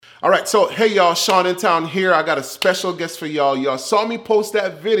All right, so hey y'all, Sean in town here. I got a special guest for y'all. Y'all saw me post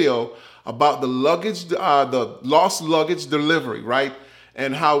that video about the luggage, the lost luggage delivery, right?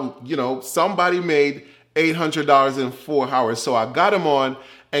 And how somebody made $800 in 4 hours. So I got him on,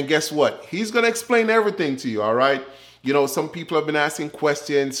 and guess what? He's gonna explain everything to you. All right. Some people have been asking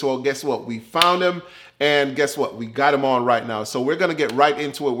questions, so guess what? We found him, and guess what? We got him on right now. So we're gonna get right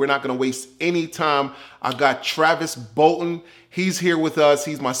into it. We're not gonna waste any time. I got Travis Bolton. He's here with us.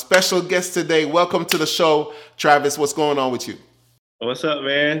 He's my special guest today. Welcome to the show, Travis. What's going on with you? What's up,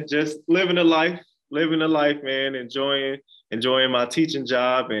 man? Just living the life, man. Enjoying my teaching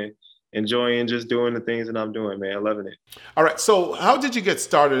job and enjoying just doing the things that I'm doing, man. Loving it. All right. So, how did you get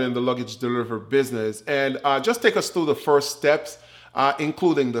started in the luggage delivery business? And just take us through the first steps,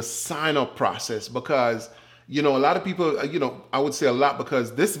 including the sign up process, because a lot of people, I would say a lot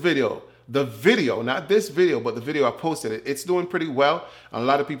because the video, not this video, but the video I posted, it's doing pretty well. A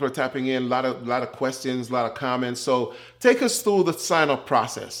lot of people are tapping in, a lot of questions, a lot of comments. So take us through the sign up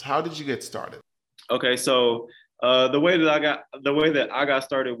process. How did you get started? Okay, so the way that I got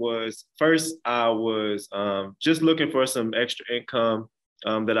started was first I was just looking for some extra income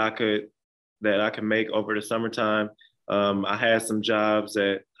that I could make over the summertime. I had some jobs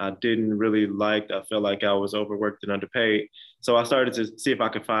that I didn't really like. I felt like I was overworked and underpaid. So I started to see if I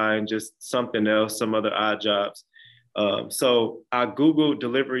could find just something else, some other odd jobs. So I Googled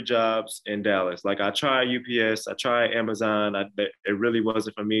delivery jobs in Dallas. Like I tried UPS, I tried Amazon. It really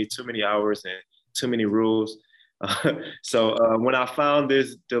wasn't for me, too many hours and too many rules. So when I found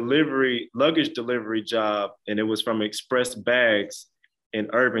this luggage delivery job, and it was from Express Bags in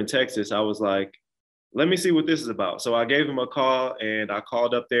Irving, Texas, I was like, let me see what this is about. So I gave them a call, and I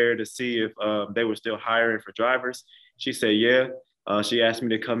called up there to see if they were still hiring for drivers. She said, yeah. She asked me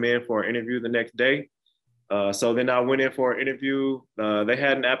to come in for an interview the next day. So then I went in for an interview. They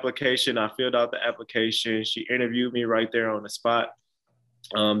had an application. I filled out the application. She interviewed me right there on the spot.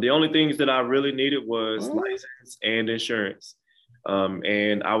 The only things that I really needed was license and insurance.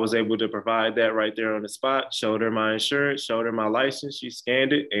 And I was able to provide that right there on the spot, showed her my insurance, showed her my license. She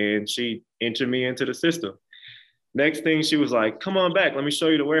scanned it and she entered me into the system. Next thing, she was like, come on back, let me show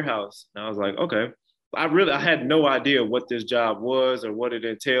you the warehouse. And I was like, okay. I had no idea what this job was or what it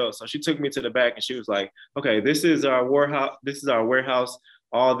entailed. So she took me to the back and she was like, okay, this is our warehouse. This is our warehouse.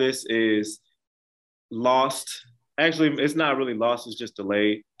 All this is lost. Actually, it's not really lost. It's just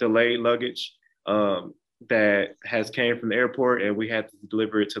delayed luggage. That has came from the airport, and we had to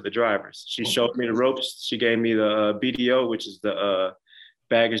deliver it to the drivers. She showed me the ropes. She gave me the BDO, which is the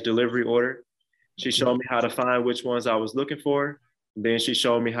baggage delivery order. She showed me how to find which ones I was looking for. Then she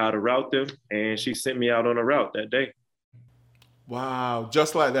showed me how to route them, and she sent me out on a route that day. Wow,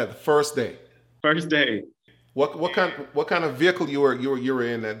 just like that, the first day. First day. What kind of vehicle you were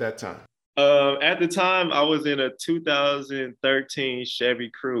in at that time? At the time, I was in a 2013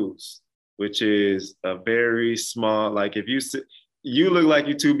 Chevy Cruze, which is a very small. Like if you sit, you look like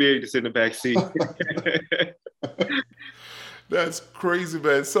you're too big to sit in the back seat. That's crazy,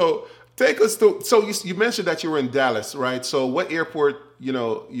 man. So take us through. So you mentioned that you were in Dallas, right? So what airport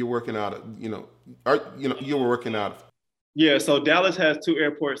you're working out of? You were working out of? Yeah, so Dallas has two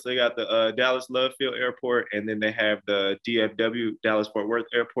airports. They got the Dallas Love Field Airport, and then they have the DFW, Dallas Fort Worth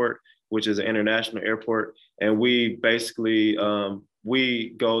Airport, which is an international airport. And we basically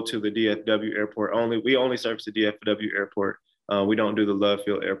we go to the DFW airport only. We only service the DFW airport. We don't do the Love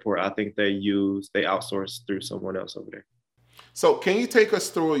Field Airport. I think they outsource through someone else over there. So can you take us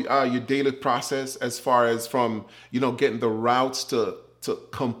through your daily process as far as from getting the routes to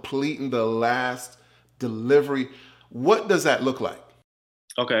completing the last delivery? What does that look like?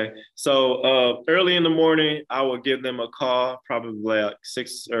 Okay, so early in the morning, I will give them a call, probably like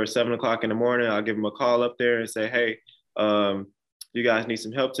 6 or 7 o'clock in the morning. I'll give them a call up there and say, hey, you guys need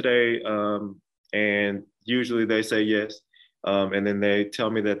some help today? And usually they say yes. And then they tell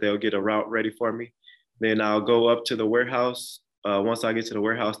me that they'll get a route ready for me. Then I'll go up to the warehouse. Once I get to the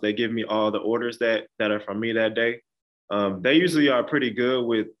warehouse, they give me all the orders that are from me that day. They usually are pretty good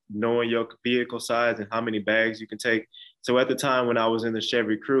with knowing your vehicle size and how many bags you can take. So at the time when I was in the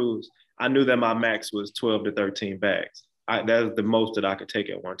Chevy Cruze, I knew that my max was 12 to 13 bags. That was the most that I could take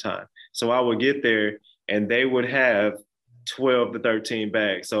at one time. So I would get there and they would have 12 to 13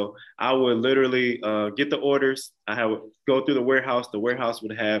 bags. So I would literally get the orders. I would go through the warehouse. The warehouse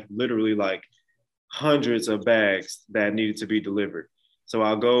would have literally like hundreds of bags that needed to be delivered. So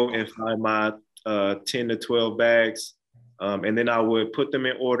I'll go and find my 10 to 12 bags. And then I would put them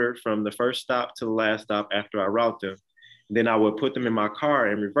in order from the first stop to the last stop after I route them. Then I would put them in my car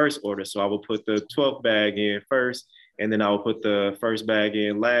in reverse order. So I would put the 12th bag in first, and then I would put the first bag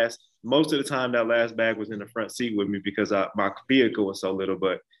in last. Most of the time, that last bag was in the front seat with me because my vehicle was so little,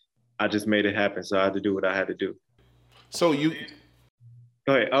 but I just made it happen. So I had to do what I had to do. So you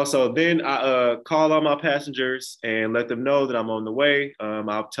Go ahead. Also, then I call all my passengers and let them know that I'm on the way.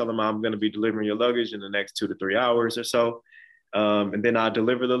 I'll tell them I'm going to be delivering your luggage in the next 2 to 3 hours or so. And then I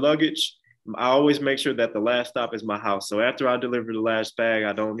deliver the luggage. I always make sure that the last stop is my house. So after I deliver the last bag,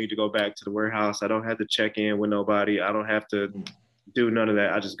 I don't need to go back to the warehouse. I don't have to check in with nobody. I don't have to do none of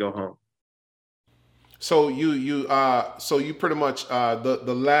that. I just go home. so you pretty much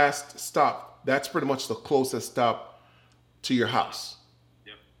the last stop, that's pretty much the closest stop to your house,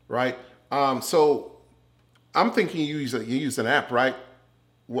 Yep. right? So I'm thinking you use an app, right?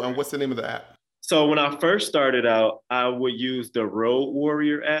 What's the name of the app? So when I first started out, I would use the Road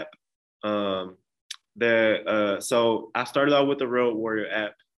Warrior app. Um, so I started out with the Road Warrior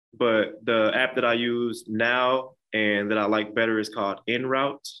app, but the app that I use now and that I like better is called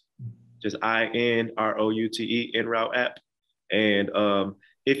Enroute, just INROUTE Enroute app. And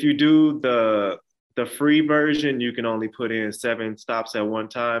if you do the free version, you can only put in 7 stops at one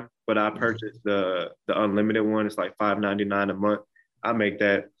time. But I purchased the unlimited one. It's like $5.99 a month. I make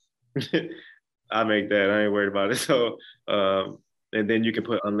that. I make that. I ain't worried about it. So and then you can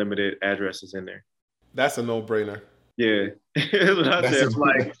put unlimited addresses in there. That's a no-brainer. Yeah. That's what I That's said. a,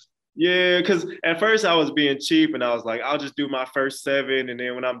 Like, yeah, because at first I was being cheap and I was like, I'll just do my first 7 and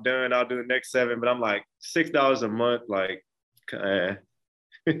then when I'm done, I'll do the next 7. But I'm like, $6 a month, like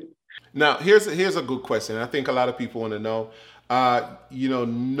Now, here's a good question. I think a lot of people want to know.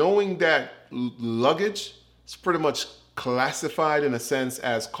 Knowing that luggage is pretty much classified in a sense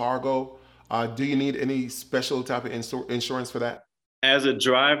as cargo. Do you need any special type of insurance for that? as a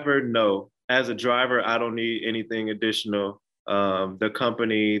driver, no. As a driver, I don't need anything additional. The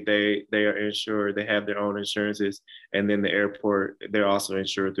company, they are insured, they have their own insurances, and then the airport, they're also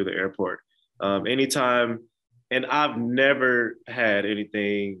insured through the airport. Anytime, and I've never had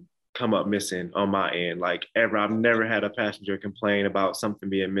anything come up missing on my end, like ever. I've never had a passenger complain about something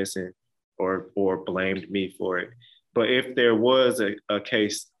being missing or blamed me for it. But if there was a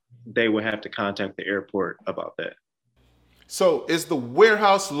case, they would have to contact the airport about that. So, is the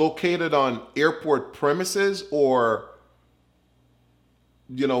warehouse located on airport premises, or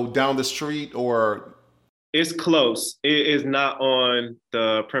down the street, or It's close. It is not on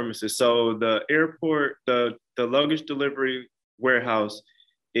the premises. So the airport, the luggage delivery warehouse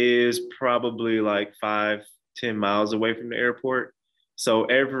is probably like 5-10 miles away from the airport. So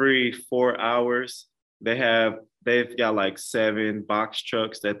every 4 hours, they've got like 7 box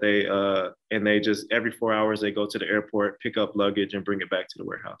trucks that and they just every 4 hours they go to the airport, pick up luggage and bring it back to the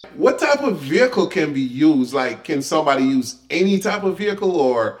warehouse. what type of vehicle can be used? Like, can somebody use any type of vehicle,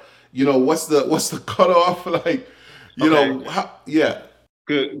 or what's the cutoff? Like, Okay. yeah.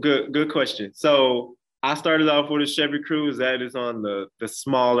 Good question. So I started off with a Chevy Cruze that is on the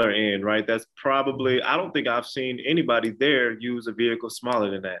smaller end, right? That's probably I don't think I've seen anybody there use a vehicle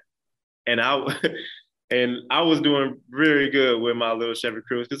smaller than that. And I and I was doing very good with my little Chevy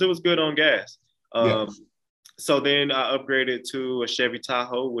Cruze because it was good on gas. Yeah. So then I upgraded to a Chevy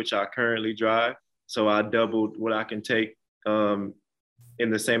Tahoe, which I currently drive. So I doubled what I can take in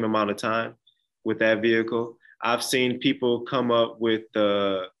the same amount of time with that vehicle. I've seen people come up with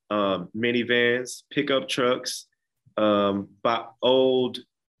minivans, pickup trucks, but old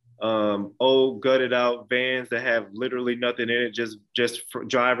gutted out vans that have literally nothing in it, just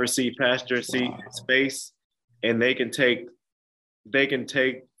driver seat, passenger seat space, and they can take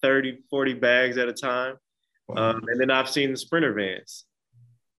 30-40 bags at a time. And then I've seen the Sprinter vans.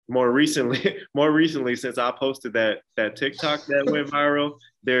 More recently, since I posted that TikTok that went viral,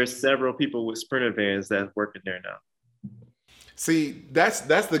 there's several people with Sprinter vans that's working there now. See, that's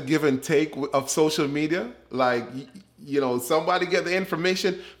the give and take of social media. Like, somebody get the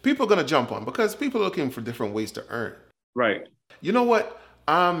information, people are gonna jump on because people are looking for different ways to earn. Right. You know what?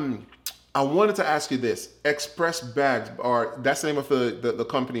 I wanted to ask you this: Express Bags, or that's the name of the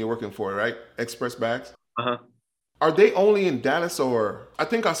company you're working for, right? Express Bags. Uh-huh. Are they only in Dallas, or I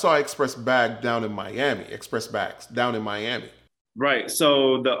think I saw Express Bag down in Miami? Express Bags down in Miami. Right.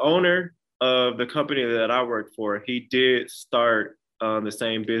 So the owner of the company that I work for, he did start the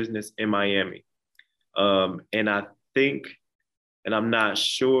same business in Miami. And I think, and I'm not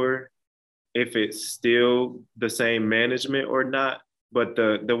sure if it's still the same management or not, but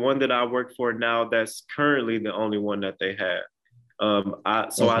the one that I work for now, that's currently the only one that they have. I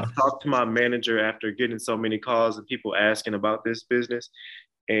talked to my manager after getting so many calls and people asking about this business,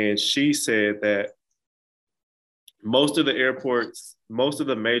 and she said that most of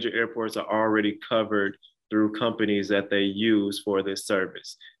the major airports are already covered through companies that they use for this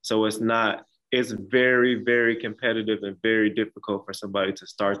service. So it's very, very competitive and very difficult for somebody to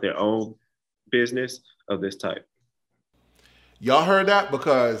start their own business of this type. Y'all heard that?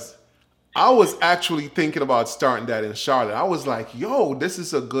 Because I was actually thinking about starting that in Charlotte. I was like, yo, this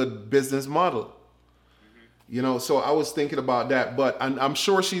is a good business model. So I was thinking about that, but I'm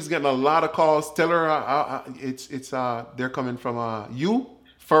sure she's getting a lot of calls. Tell her they're coming from you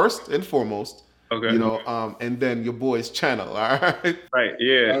first and foremost. Okay. And then your boy's channel. All right. Right.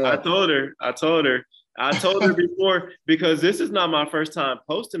 Yeah. All right. I told her before, because this is not my first time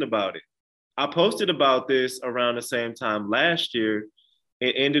posting about it. I posted about this around the same time last year.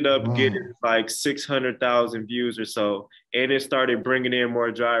 It ended up getting like 600,000 views or so, and it started bringing in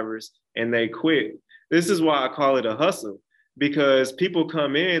more drivers, and they quit. This is why I call it a hustle, because people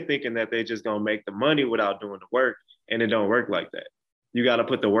come in thinking that they just gonna make the money without doing the work, and it don't work like that. You got to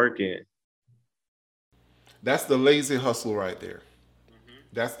put the work in. That's the lazy hustle right there.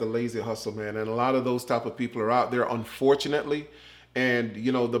 That's the lazy hustle, man. And a lot of those type of people are out there, unfortunately. And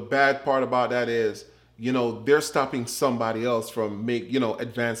the bad part about that is, they're stopping somebody else from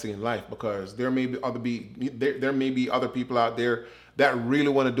advancing in life, because there may be other people out there that really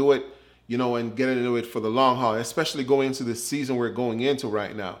want to do it, and get into it for the long haul, especially going into the season we're going into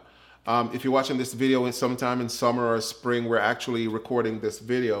right now. If you're watching this video in sometime in summer or spring, we're actually recording this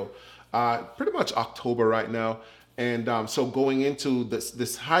video pretty much October right now. And so going into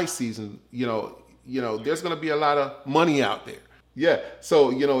this high season, there's going to be a lot of money out there. Yeah.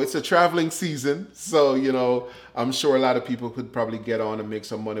 So, it's a traveling season. So, I'm sure a lot of people could probably get on and make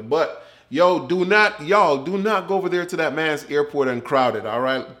some money. But do not go over there to that man's airport and crowd it. All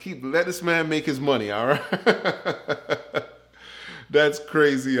right. Let this man make his money. All right. That's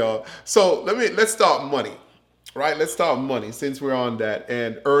crazy, y'all. So let's talk money. Right. Let's talk money, since we're on that,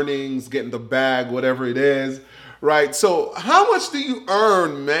 and earnings, getting the bag, whatever it is. Right. So how much do you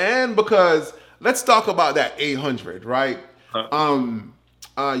earn, man? Because let's talk about that 800, right?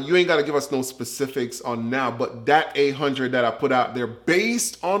 You ain't got to give us no specifics on now, but that 800 that I put out there,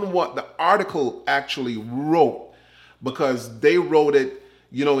 based on what the article actually wrote, because they wrote it,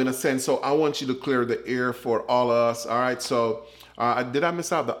 in a sense. So I want you to clear the air for all of us. All right. So did I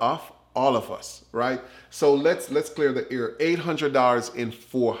miss out the off? All of us, right? So let's clear the air. $800 in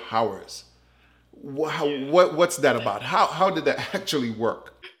 4 hours. What's that about? How did that actually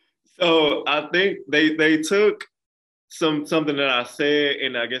work? So I think they took something that I said,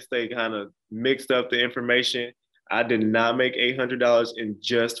 and I guess they kind of mixed up the information. I did not make $800 in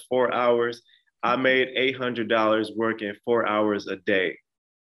just 4 hours. I made $800 working 4 hours a day.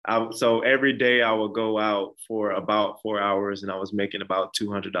 So every day I would go out for about 4 hours, and I was making about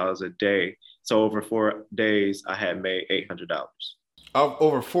 $200 a day. So over 4 days, I had made $800.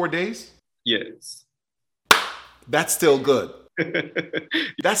 Over 4 days? Yes. That's still good.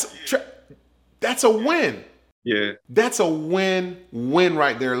 That's a win. Yeah. That's a win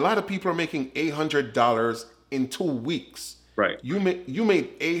right there. A lot of people are making $800 in 2 weeks. Right. You made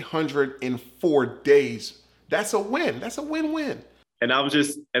 800 in 4 days. That's a win. That's a win-win. And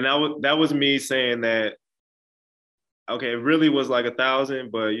that was me saying that, okay, it really was like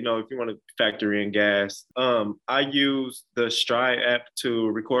 1,000, but if you want to factor in gas, I used the Stride app to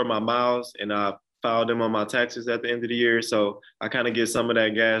record my miles, and I filed them on my taxes at the end of the year. So I kind of get some of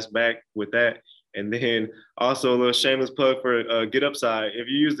that gas back with that. And then also a little shameless plug for GetUpside. If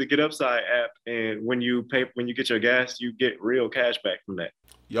you use the GetUpside app, and when you get your gas, you get real cash back from that.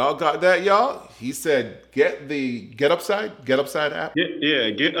 Y'all got that, y'all? He said, get the GetUpside app?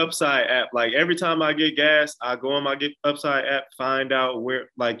 Yeah, GetUpside app. Like every time I get gas, I go on my GetUpside app, find out where,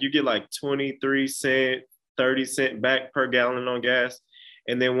 like, you get like 23 cent, 30 cent back per gallon on gas.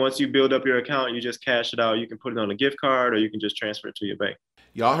 And then once you build up your account, you just cash it out. You can put it on a gift card, or you can just transfer it to your bank.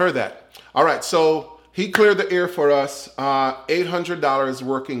 Y'all heard that. All right, so he cleared the air for us. $800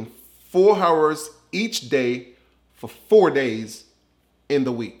 working 4 hours each day for 4 days in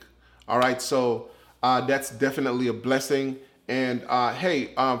the week. All right, so that's definitely a blessing. And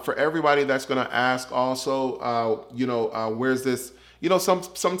hey, for everybody that's gonna ask also, where's this?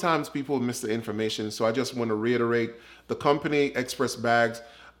 Sometimes people miss the information, so I just want to reiterate: the company Express Bags,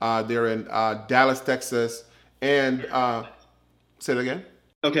 they're in Dallas, Texas, and say it again.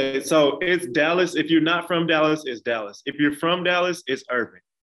 Okay, so it's Dallas. If you're not from Dallas, it's Dallas. If you're from Dallas, it's urban.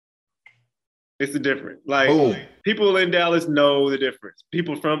 It's the difference. Like, boom. People in Dallas know the difference.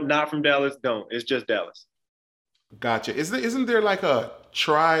 People not from Dallas don't. It's just Dallas. Gotcha. Isn't there like a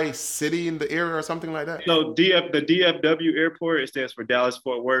Tri-City in the area or something like that? So the DFW airport, it stands for Dallas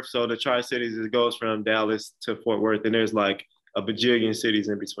Fort Worth. So the Tri-Cities, it goes from Dallas to Fort Worth, and there's like a bajillion cities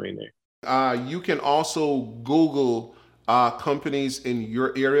in between there. You can also Google companies in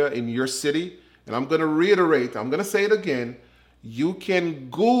your area, in your city. And I'm going to reiterate, I'm going to say it again. You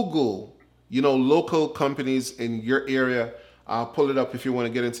can Google, local companies in your area. Pull it up if you want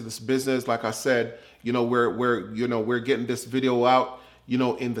to get into this business. Like I said, we're getting this video out,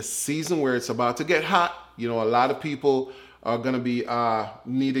 in the season where it's about to get hot. A lot of people are going to be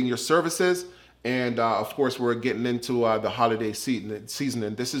needing your services. And of course, we're getting into the holiday season,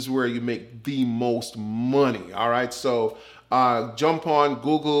 and this is where you make the most money. All right, so jump on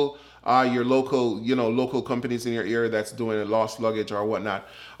Google your local companies in your area that's doing lost luggage or whatnot.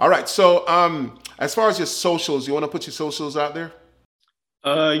 All right, so as far as your socials, you want to put your socials out there?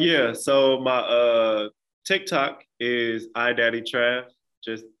 Yeah. So my TikTok is iDaddyTrav,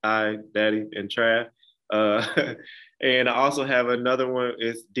 just iDaddy and Trav. And I also have another one.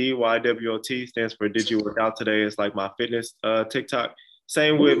 It's DYWOT, stands for Did You Work Out Today? It's like my fitness TikTok.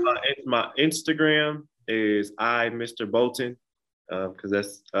 Same with my Instagram is Mr. Bolton, because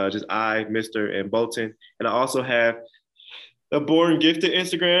that's just Mr. and Bolton. And I also have the Born Gifted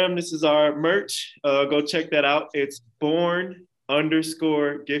Instagram. This is our merch. Go check that out. It's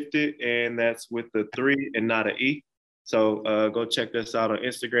Born_Gifted, and that's with the 3 and not an E. So go check us out on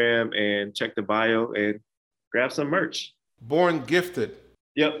Instagram and check the bio and grab some merch. Born Gifted.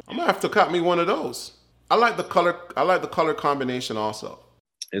 Yep. I'm gonna have to cop me one of those. I like the color combination also.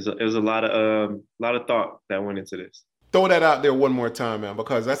 There's a lot of thought that went into this. Throw that out there one more time, man,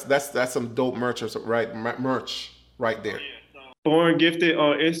 because that's some dope merch right there. Born Gifted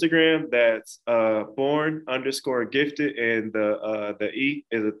on Instagram. That's Born_Gifted, and the E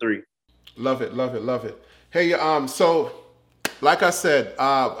is a 3. Love it. Hey, so like I said,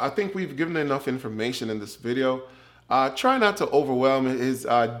 I think we've given enough information in this video. Try not to overwhelm his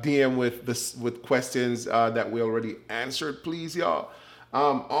DM with questions that we already answered, please, y'all.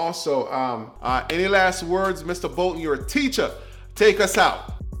 Also, any last words, Mr. Bolton? You're a teacher. Take us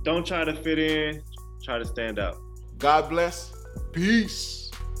out. Don't try to fit in. Try to stand out. God bless. Peace.